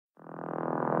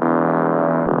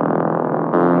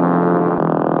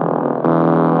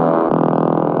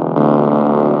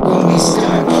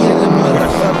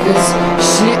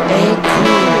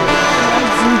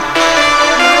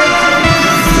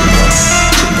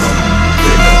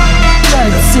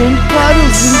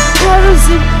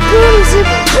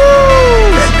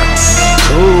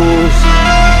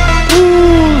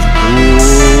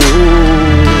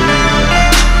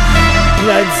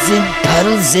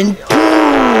puddles and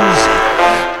pools.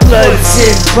 Bloods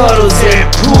and puddles and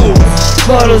pools.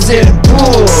 Puddles and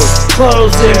pools.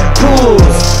 Puddles and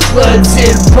pools. Bloods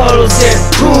and puddles and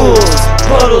pools.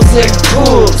 Puddles and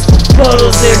pools.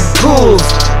 Puddles and pools.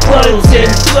 Puddles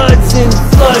and floods and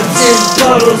floods and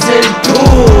puddles and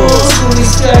pools. When we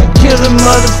start killing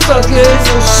motherfuckers,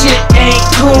 oh shit ain't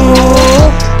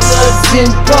cool. Bloods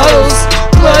and puddles,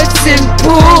 bloods and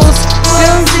pools,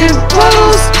 bloods and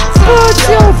puddles, floods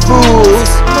and fools.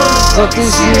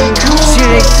 Motherfuckers, shit ain't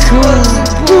cool.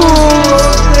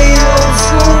 Pools, they old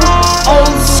school,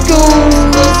 old school.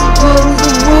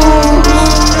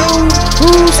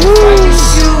 Who's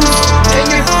shoes and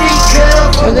your feet cut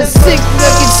up on the sick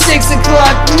fucking 6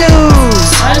 o'clock news.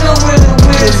 I know where the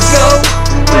winners go.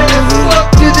 Where the fuck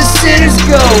do the sinners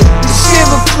go? The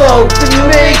shiver flow, but it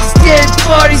makes dead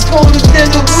bodies colder than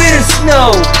the winter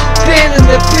snow. Paylin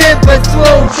the Pimp, I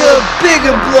throw the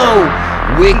bigger blow.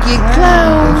 Wicked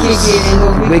clowns, kick it in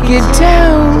the wicked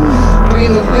town.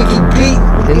 Bring the wicked beat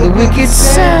and the wicked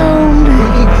sound.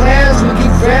 Wicked clowns,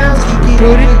 wicked frowns,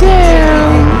 put it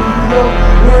down.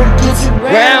 Word gets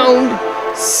around.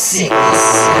 Sickness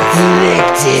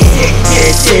afflicted.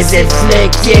 Sickness is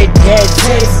afflicted.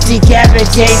 Heads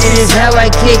decapitated is how I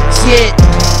kick shit.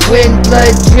 When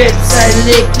blood drips, I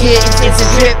lick it. It's a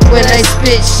drip when I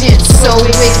spit shit so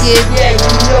wicked. Yeah,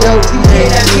 you know,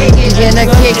 can I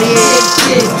kick it?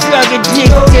 Drug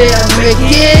addicted, I'm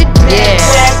wicked. Yeah.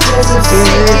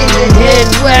 Head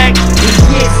whack, it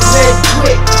gets red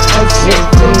quick. I'm shit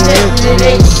from nothing, it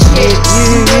ain't shit.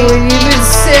 You ain't even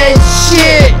said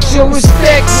shit. Show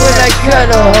respect when I cut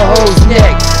a hoe's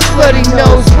neck. Bloody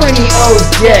nose when he owes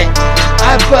debt.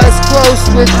 I bust close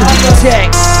with the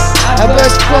tech. I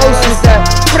bust close with the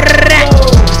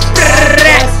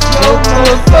your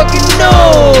motherfucking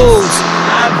nose.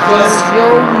 I bust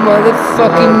your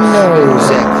motherfucking nose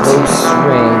at close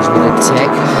range with a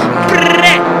tech.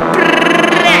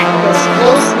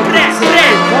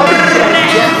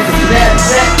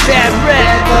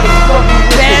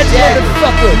 Bad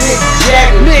motherfucker.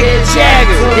 Mick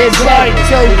Jagger. His body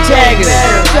toe tagger.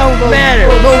 Don't matter.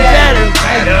 No matter.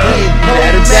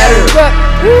 Matter.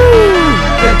 Woo.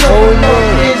 Oh no.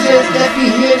 Ninjas that be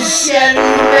here to shatter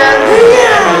the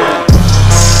matter.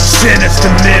 Sinister,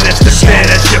 minister,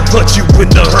 finish it, put you in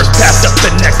the hearse, pass up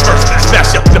the next verse,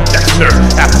 smash up the next nerve.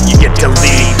 After you get to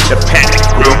leave the panic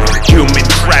room, human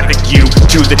traffic you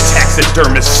to the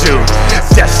taxidermist soon.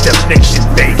 Destination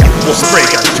Vega will spray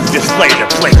us to display the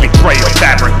play betrayal,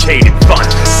 fabricated fun.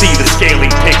 See the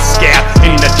scaly pig scab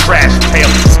in the trash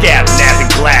pail, scab nabbing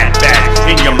glad bag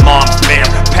in your mom's mail,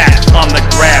 packed on the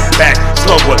grab bag,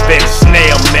 slow event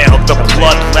snail mail, the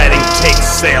bloodletting takes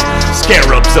sail.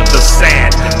 Scarabs of the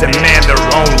sand demand their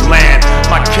own land.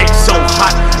 My cake's so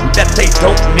hot that they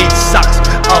don't need socks.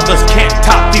 Others can't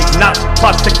top these knots.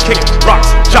 Plots to kick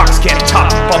rocks, jocks can't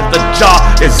top. On the jaw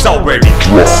is already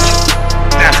dropped.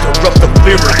 Master of the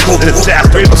lyrical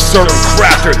disaster, a certain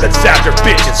crafter that's after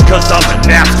bitches, cause I'm an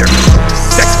after.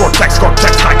 Sex cortex,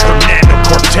 like Fernando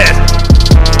Cortez.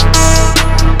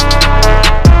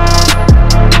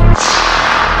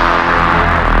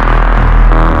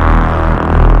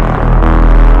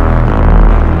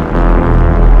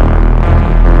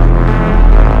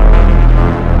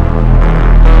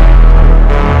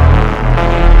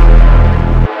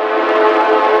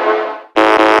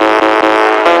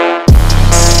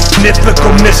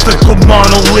 Mystical,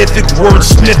 monolithic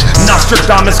wordsmith.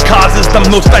 Nostradamus causes the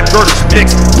most diverse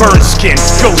mix. Burn skin,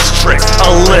 ghost tricks,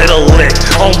 a little lick,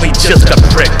 only just a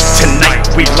prick. Tonight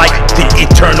we light the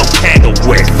eternal candle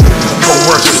wick.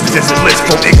 Coercion is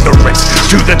blissful ignorance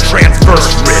to the transverse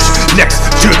ridge. Next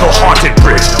to the haunted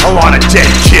bridge, a lot of dead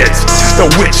kids. The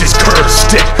witch's curse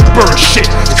stick, burn shit.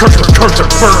 Curse,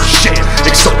 burn shit.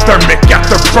 Exothermic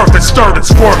after birth and started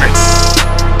squirming.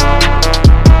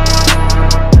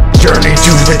 Journey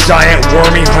to the giant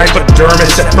wormy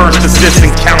hypodermis. At first this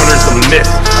encounter's a myth.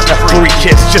 A free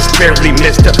kiss just barely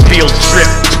missed a field trip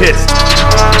pissed.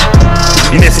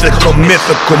 Mystical,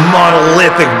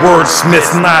 monolithic wordsmiths,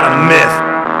 not a myth.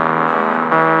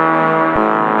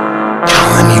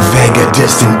 Colony Vega,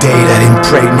 distant data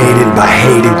impregnated by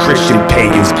hated Christian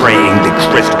pagans praying to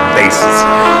crystal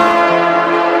faces.